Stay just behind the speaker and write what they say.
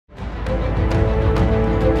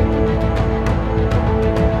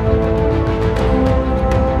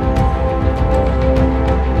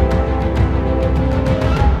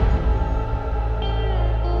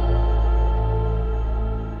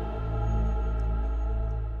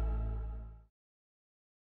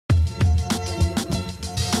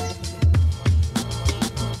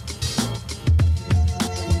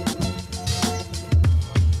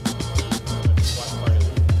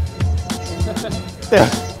We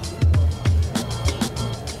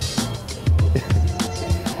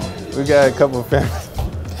got a couple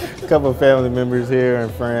of family members here and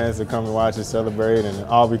friends to come and watch us celebrate, and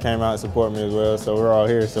Aubrey came out and support me as well, so we're all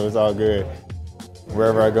here, so it's all good.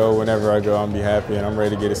 Wherever I go, whenever I go, I'm be happy and I'm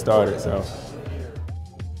ready to get it started. So.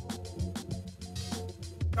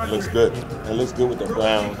 It looks good. It looks good with the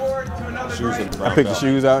brown shoes and the brown I picked belt. the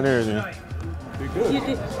shoes out and everything. You're good. You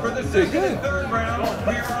did good.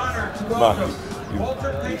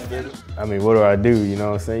 I mean, what do I do? You know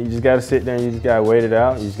what I'm saying? You just got to sit there and you just got to wait it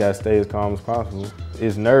out. You just got to stay as calm as possible.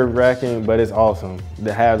 It's nerve-wracking, but it's awesome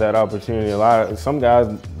to have that opportunity. Some guys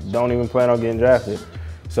don't even plan on getting drafted.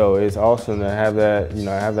 So it's awesome to have that,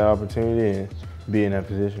 have that opportunity and be in that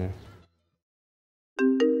position.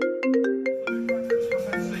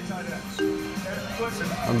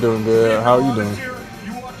 I'm doing good. How are you doing?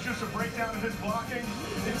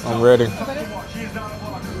 I'm ready.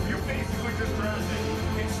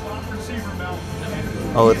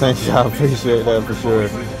 Oh, thank you. I appreciate that for sure.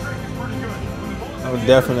 I'm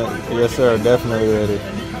definitely, yes sir, definitely ready.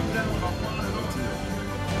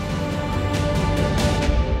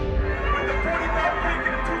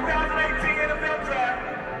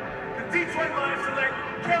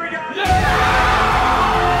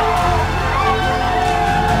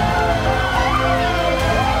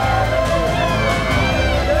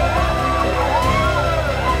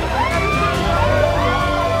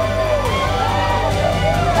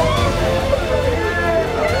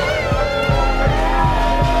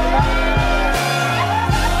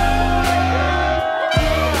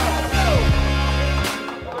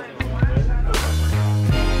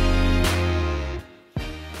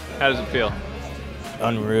 How does it feel?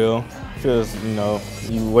 Unreal. Feels,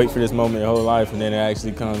 you wait for this moment your whole life and then it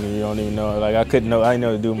actually comes and you don't even know. Like I didn't know what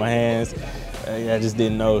to do with my hands. I just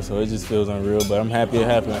didn't know, so it just feels unreal. But I'm happy it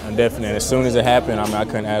happened. I'm definitely. And as soon as it happened, I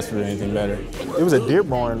couldn't ask for anything better. It was a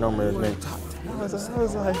Dearborn number named. I was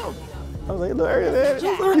like,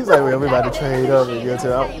 look, he's like, well, we about to trade up and go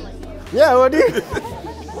to. Yeah, well, do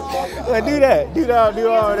that. Do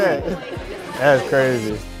all that. That's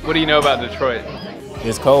crazy. What do you know about Detroit?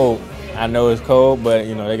 It's cold. I know it's cold, but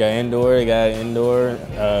they got indoor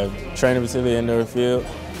training facility, indoor field.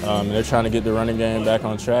 And they're trying to get the running game back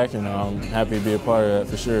on track, and I'm happy to be a part of that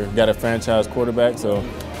for sure. Got a franchise quarterback, so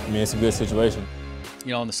it's a good situation.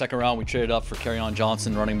 In the second round, we traded up for Kerryon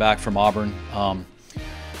Johnson, running back from Auburn.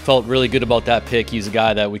 Felt really good about that pick. He's a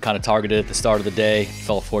guy that we kind of targeted at the start of the day.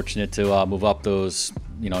 Felt fortunate to move up those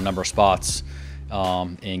number of spots.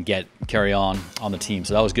 And get Kerryon on the team,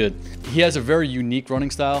 so that was good. He has a very unique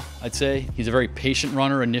running style, I'd say. He's a very patient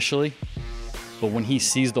runner initially, but when he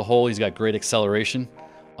sees the hole, he's got great acceleration,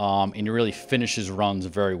 and he really finishes runs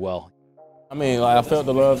very well. I felt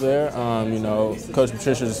the love there. Coach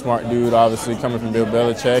Patricia's a smart dude, obviously coming from Bill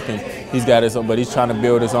Belichick, and he's got his own, but he's trying to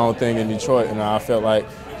build his own thing in Detroit, and I felt like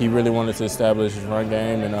he really wanted to establish his run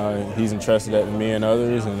game, and he's entrusted that to me and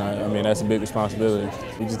others, and that's a big responsibility.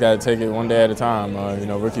 We just got to take it one day at a time.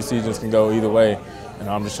 Rookie seasons can go either way, and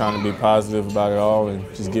I'm just trying to be positive about it all and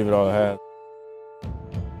just give it all I have.